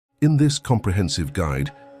In this comprehensive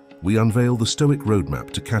guide, we unveil the Stoic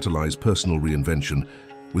roadmap to catalyze personal reinvention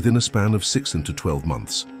within a span of 6 to 12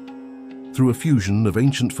 months. Through a fusion of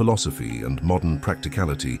ancient philosophy and modern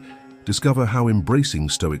practicality, discover how embracing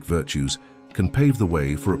Stoic virtues can pave the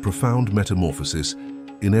way for a profound metamorphosis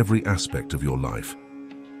in every aspect of your life.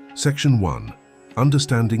 Section 1.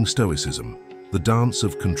 Understanding Stoicism, the dance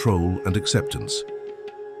of control and acceptance.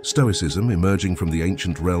 Stoicism, emerging from the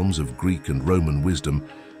ancient realms of Greek and Roman wisdom,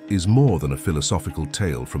 is more than a philosophical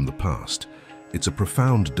tale from the past. It's a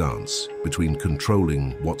profound dance between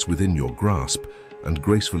controlling what's within your grasp and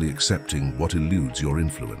gracefully accepting what eludes your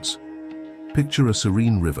influence. Picture a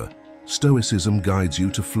serene river. Stoicism guides you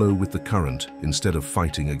to flow with the current instead of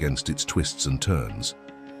fighting against its twists and turns.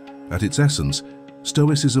 At its essence,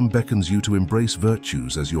 Stoicism beckons you to embrace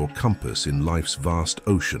virtues as your compass in life's vast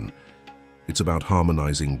ocean. It's about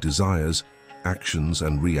harmonizing desires, actions,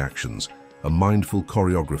 and reactions, a mindful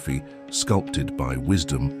choreography sculpted by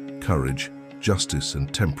wisdom, courage, justice,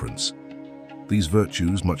 and temperance. These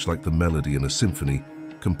virtues, much like the melody in a symphony,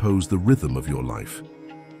 compose the rhythm of your life.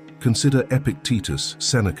 Consider Epictetus,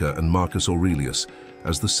 Seneca, and Marcus Aurelius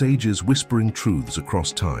as the sages whispering truths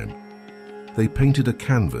across time. They painted a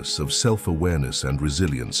canvas of self-awareness and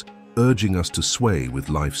resilience, urging us to sway with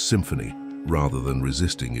life's symphony rather than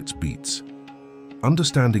resisting its beats.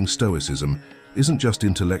 Understanding Stoicism isn't just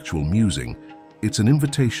intellectual musing, it's an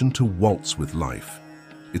invitation to waltz with life.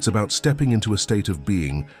 It's about stepping into a state of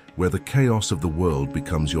being where the chaos of the world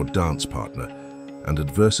becomes your dance partner and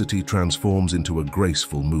adversity transforms into a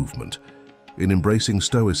graceful movement. In embracing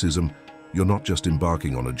Stoicism, you're not just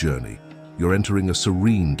embarking on a journey, you're entering a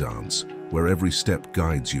serene dance where every step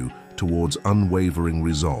guides you towards unwavering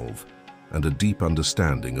resolve and a deep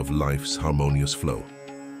understanding of life's harmonious flow.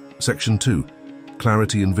 Section 2.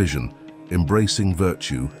 Clarity and Vision, embracing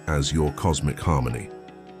virtue as your cosmic harmony.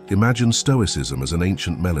 Imagine Stoicism as an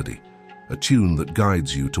ancient melody, a tune that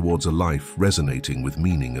guides you towards a life resonating with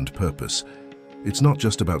meaning and purpose. It's not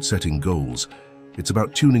just about setting goals, it's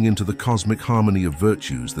about tuning into the cosmic harmony of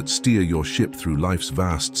virtues that steer your ship through life's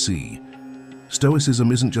vast sea.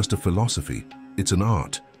 Stoicism isn't just a philosophy, it's an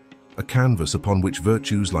art, a canvas upon which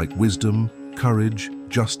virtues like wisdom, courage,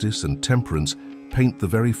 justice, and temperance paint the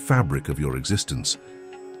very fabric of your existence.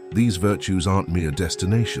 These virtues aren't mere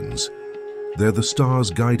destinations. They're the stars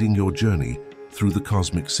guiding your journey through the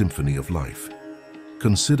cosmic symphony of life.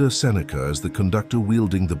 Consider Seneca as the conductor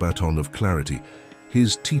wielding the baton of clarity.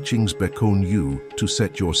 His teachings beckon you to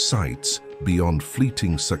set your sights beyond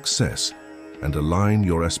fleeting success and align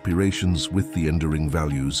your aspirations with the enduring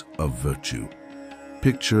values of virtue.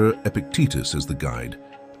 Picture Epictetus as the guide,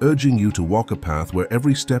 urging you to walk a path where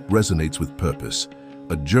every step resonates with purpose,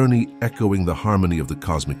 a journey echoing the harmony of the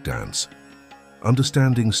cosmic dance.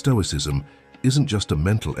 Understanding Stoicism isn't just a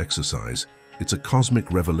mental exercise, it's a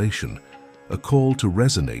cosmic revelation, a call to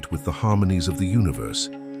resonate with the harmonies of the universe.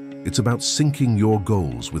 It's about syncing your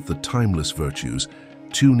goals with the timeless virtues,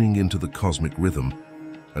 tuning into the cosmic rhythm,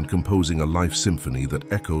 and composing a life symphony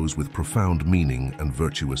that echoes with profound meaning and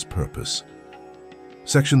virtuous purpose.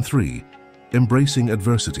 Section 3. Embracing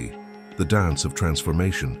Adversity, the Dance of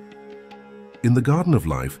Transformation. In the Garden of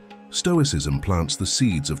Life, Stoicism plants the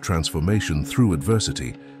seeds of transformation through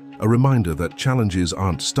adversity, a reminder that challenges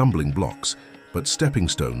aren't stumbling blocks, but stepping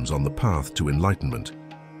stones on the path to enlightenment.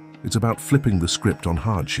 It's about flipping the script on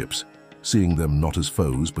hardships, seeing them not as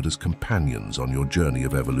foes but as companions on your journey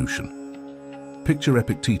of evolution. Picture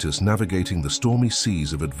Epictetus navigating the stormy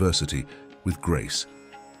seas of adversity with grace.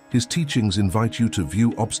 His teachings invite you to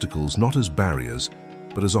view obstacles not as barriers,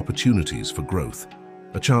 but as opportunities for growth,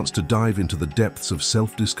 a chance to dive into the depths of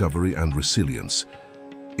self-discovery and resilience.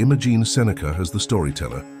 Imagine Seneca as the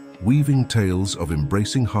storyteller, weaving tales of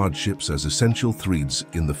embracing hardships as essential threads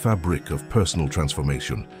in the fabric of personal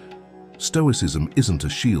transformation. Stoicism isn't a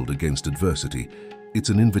shield against adversity, it's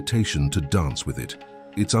an invitation to dance with it.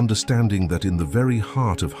 It's understanding that in the very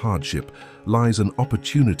heart of hardship lies an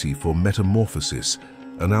opportunity for metamorphosis,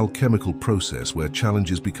 an alchemical process where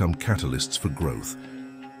challenges become catalysts for growth.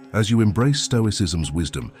 As you embrace Stoicism's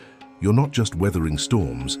wisdom, you're not just weathering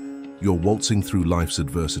storms, you're waltzing through life's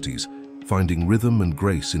adversities, finding rhythm and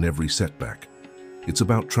grace in every setback. It's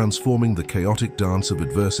about transforming the chaotic dance of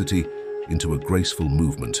adversity into a graceful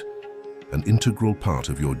movement, an integral part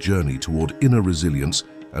of your journey toward inner resilience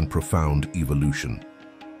and profound evolution.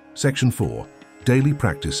 Section 4. Daily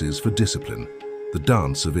Practices for Discipline, the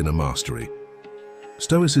Dance of Inner Mastery.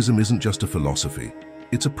 Stoicism isn't just a philosophy,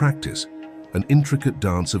 it's a practice, an intricate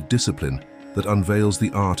dance of discipline that unveils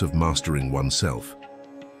the art of mastering oneself.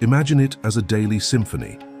 Imagine it as a daily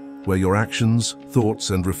symphony, where your actions, thoughts,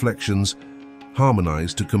 and reflections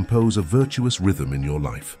harmonize to compose a virtuous rhythm in your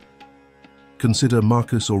life. Consider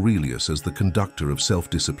Marcus Aurelius as the conductor of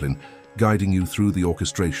self-discipline, guiding you through the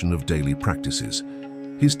orchestration of daily practices.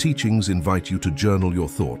 His teachings invite you to journal your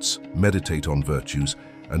thoughts, meditate on virtues,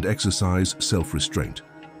 and exercise self-restraint,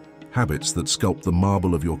 habits that sculpt the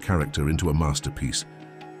marble of your character into a masterpiece.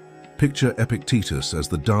 Picture Epictetus as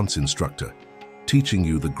the dance instructor, teaching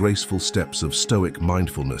you the graceful steps of Stoic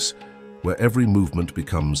mindfulness, where every movement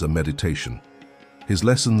becomes a meditation. His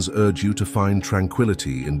lessons urge you to find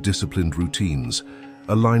tranquility in disciplined routines,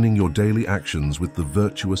 aligning your daily actions with the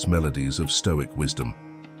virtuous melodies of Stoic wisdom.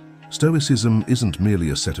 Stoicism isn't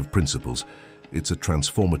merely a set of principles, it's a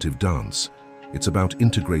transformative dance. It's about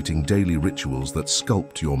integrating daily rituals that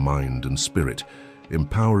sculpt your mind and spirit,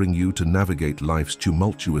 empowering you to navigate life's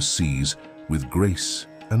tumultuous seas with grace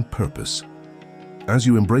and purpose. As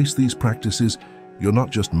you embrace these practices, you're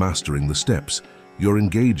not just mastering the steps, you're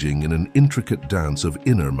engaging in an intricate dance of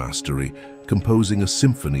inner mastery, composing a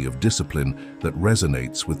symphony of discipline that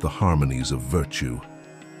resonates with the harmonies of virtue.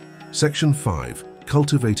 Section 5.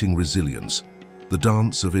 Cultivating resilience, the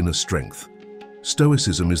dance of inner strength.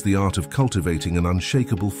 Stoicism is the art of cultivating an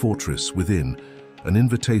unshakable fortress within, an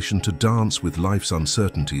invitation to dance with life's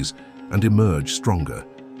uncertainties and emerge stronger.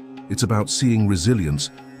 It's about seeing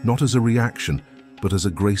resilience not as a reaction, but as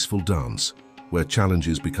a graceful dance, where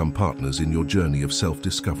challenges become partners in your journey of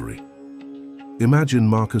self-discovery. Imagine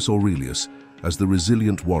Marcus Aurelius as the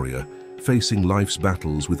resilient warrior facing life's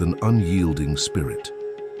battles with an unyielding spirit.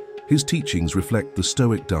 His teachings reflect the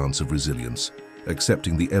Stoic dance of resilience,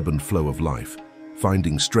 accepting the ebb and flow of life,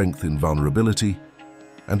 finding strength in vulnerability,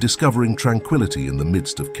 and discovering tranquility in the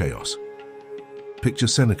midst of chaos. Picture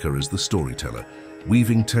Seneca as the storyteller,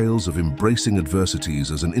 weaving tales of embracing adversities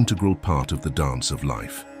as an integral part of the dance of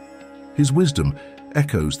life. His wisdom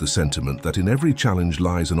echoes the sentiment that in every challenge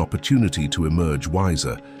lies an opportunity to emerge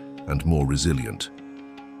wiser and more resilient.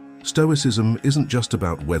 Stoicism isn't just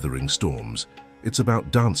about weathering storms, it's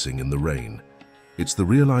about dancing in the rain. It's the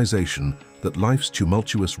realization that life's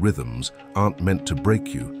tumultuous rhythms aren't meant to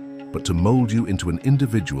break you, but to mold you into an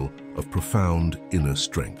individual of profound inner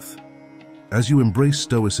strength. As you embrace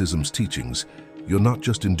Stoicism's teachings, you're not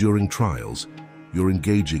just enduring trials, you're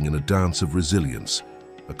engaging in a dance of resilience,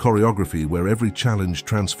 a choreography where every challenge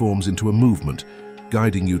transforms into a movement,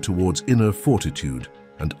 guiding you towards inner fortitude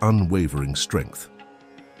and unwavering strength.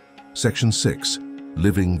 Section 6.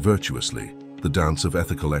 Living virtuously, the dance of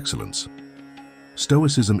ethical excellence.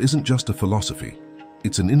 Stoicism isn't just a philosophy,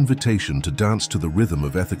 it's an invitation to dance to the rhythm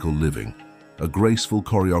of ethical living, a graceful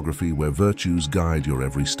choreography where virtues guide your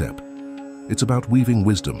every step. It's about weaving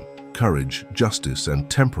wisdom, courage, justice, and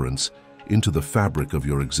temperance into the fabric of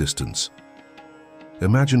your existence.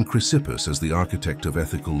 Imagine Chrysippus as the architect of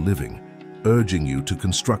ethical living, urging you to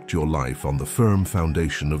construct your life on the firm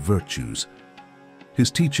foundation of virtues. His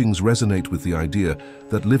teachings resonate with the idea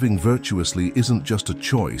that living virtuously isn't just a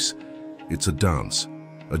choice, it's a dance,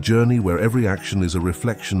 a journey where every action is a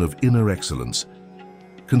reflection of inner excellence.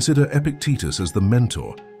 Consider Epictetus as the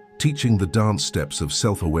mentor, teaching the dance steps of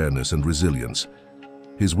self-awareness and resilience.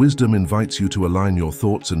 His wisdom invites you to align your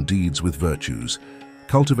thoughts and deeds with virtues,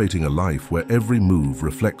 cultivating a life where every move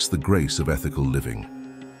reflects the grace of ethical living.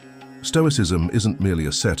 Stoicism isn't merely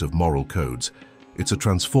a set of moral codes, it's a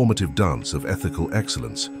transformative dance of ethical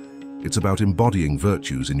excellence. It's about embodying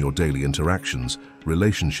virtues in your daily interactions,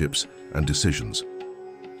 relationships, and decisions.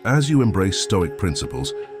 As you embrace Stoic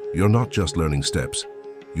principles, you're not just learning steps,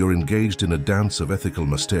 you're engaged in a dance of ethical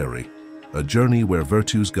mastery, a journey where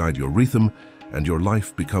virtues guide your rhythm and your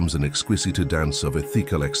life becomes an exquisite dance of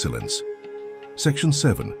ethical excellence. Section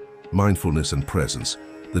 7. Mindfulness and presence,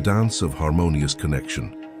 the dance of harmonious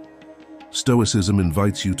connection. Stoicism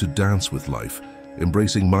invites you to dance with life,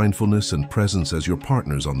 embracing mindfulness and presence as your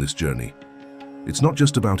partners on this journey. It's not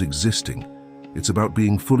just about existing, it's about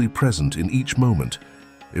being fully present in each moment,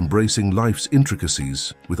 embracing life's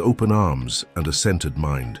intricacies with open arms and a centered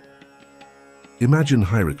mind. Imagine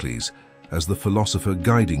Heracles as the philosopher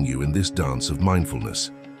guiding you in this dance of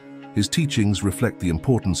mindfulness. His teachings reflect the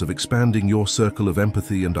importance of expanding your circle of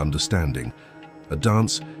empathy and understanding, a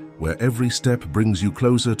dance where every step brings you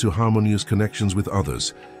closer to harmonious connections with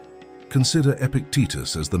others. Consider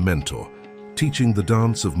Epictetus as the mentor, teaching the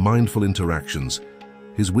dance of mindful interactions.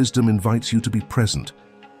 His wisdom invites you to be present,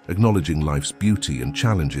 acknowledging life's beauty and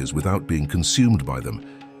challenges without being consumed by them,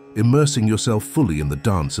 immersing yourself fully in the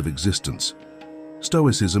dance of existence.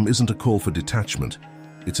 Stoicism isn't a call for detachment,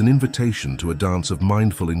 it's an invitation to a dance of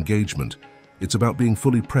mindful engagement. It's about being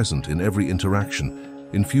fully present in every interaction,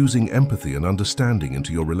 infusing empathy and understanding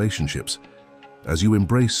into your relationships. As you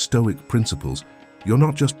embrace Stoic principles, You're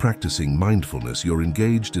not just practicing mindfulness, you're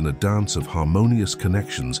engaged in a dance of harmonious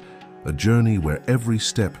connections, a journey where every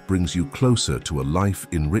step brings you closer to a life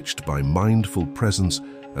enriched by mindful presence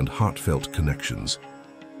and heartfelt connections.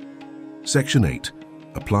 Section 8.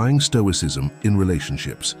 Applying Stoicism in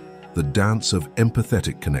Relationships, the dance of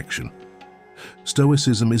empathetic connection.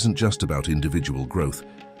 Stoicism isn't just about individual growth,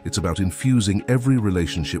 it's about infusing every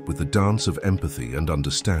relationship with the dance of empathy and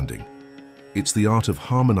understanding. It's the art of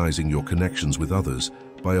harmonizing your connections with others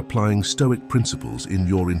by applying Stoic principles in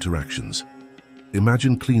your interactions.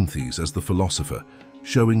 Imagine Cleanthes as the philosopher,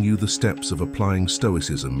 showing you the steps of applying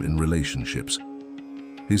Stoicism in relationships.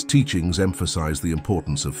 His teachings emphasize the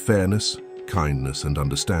importance of fairness, kindness, and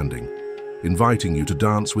understanding, inviting you to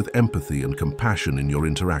dance with empathy and compassion in your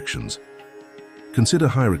interactions. Consider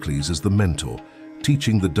Heracles as the mentor,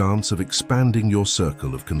 teaching the dance of expanding your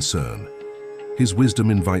circle of concern. His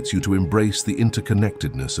wisdom invites you to embrace the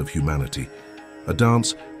interconnectedness of humanity, a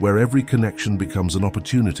dance where every connection becomes an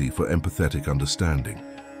opportunity for empathetic understanding.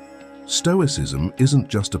 Stoicism isn't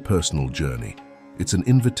just a personal journey, it's an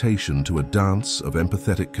invitation to a dance of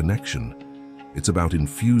empathetic connection. It's about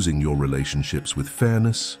infusing your relationships with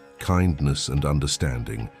fairness, kindness, and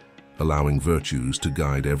understanding, allowing virtues to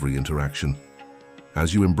guide every interaction.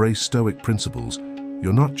 As you embrace Stoic principles,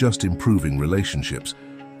 you're not just improving relationships,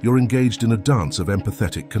 you're engaged in a dance of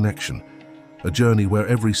empathetic connection, a journey where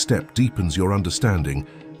every step deepens your understanding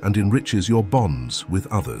and enriches your bonds with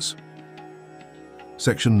others.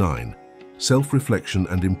 Section 9. Self-reflection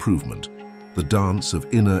and improvement, the dance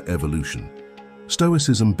of inner evolution.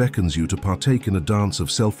 Stoicism beckons you to partake in a dance of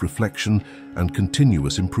self-reflection and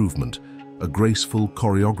continuous improvement, a graceful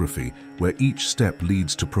choreography where each step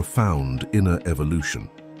leads to profound inner evolution.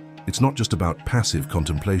 It's not just about passive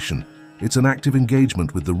contemplation, it's an active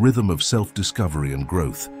engagement with the rhythm of self-discovery and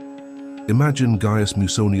growth. Imagine Gaius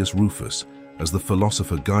Musonius Rufus as the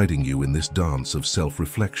philosopher guiding you in this dance of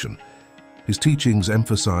self-reflection. His teachings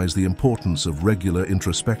emphasize the importance of regular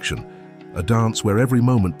introspection, a dance where every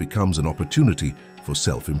moment becomes an opportunity for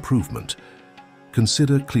self-improvement.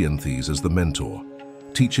 Consider Cleanthes as the mentor,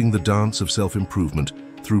 teaching the dance of self-improvement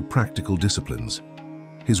through practical disciplines.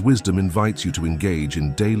 His wisdom invites you to engage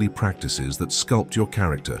in daily practices that sculpt your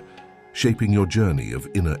character, shaping your journey of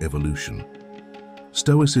inner evolution.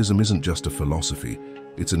 Stoicism isn't just a philosophy,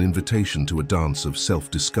 it's an invitation to a dance of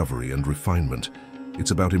self-discovery and refinement.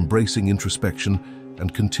 It's about embracing introspection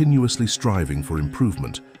and continuously striving for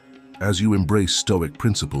improvement. As you embrace Stoic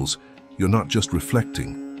principles, you're not just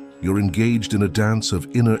reflecting, you're engaged in a dance of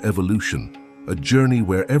inner evolution, a journey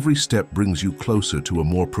where every step brings you closer to a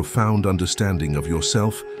more profound understanding of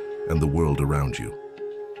yourself and the world around you.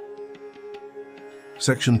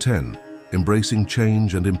 Section 10. Embracing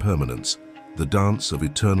change and impermanence, the dance of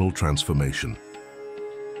eternal transformation.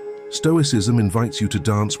 Stoicism invites you to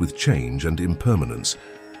dance with change and impermanence,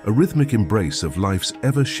 a rhythmic embrace of life's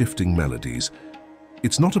ever-shifting melodies.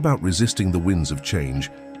 It's not about resisting the winds of change,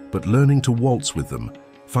 but learning to waltz with them,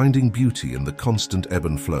 finding beauty in the constant ebb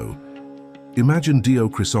and flow. Imagine Dio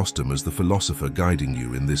Chrysostom as the philosopher guiding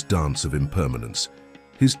you in this dance of impermanence.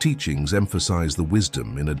 His teachings emphasize the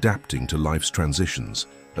wisdom in adapting to life's transitions,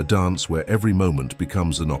 a dance where every moment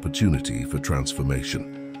becomes an opportunity for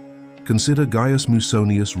transformation. Consider Gaius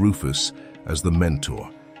Musonius Rufus as the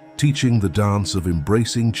mentor, teaching the dance of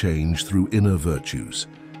embracing change through inner virtues.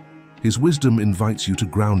 His wisdom invites you to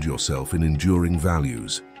ground yourself in enduring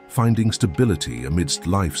values, finding stability amidst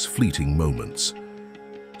life's fleeting moments.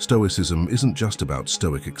 Stoicism isn't just about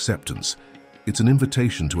Stoic acceptance, it's an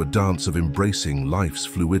invitation to a dance of embracing life's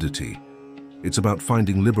fluidity. It's about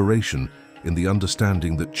finding liberation in the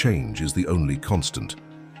understanding that change is the only constant.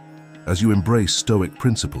 As you embrace Stoic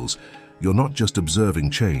principles, you're not just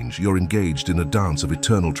observing change, you're engaged in a dance of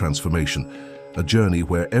eternal transformation, a journey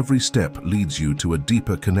where every step leads you to a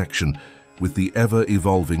deeper connection with the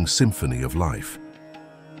ever-evolving symphony of life.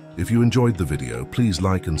 If you enjoyed the video, please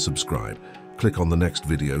like and subscribe. Click on the next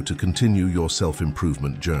video to continue your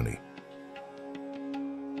self-improvement journey.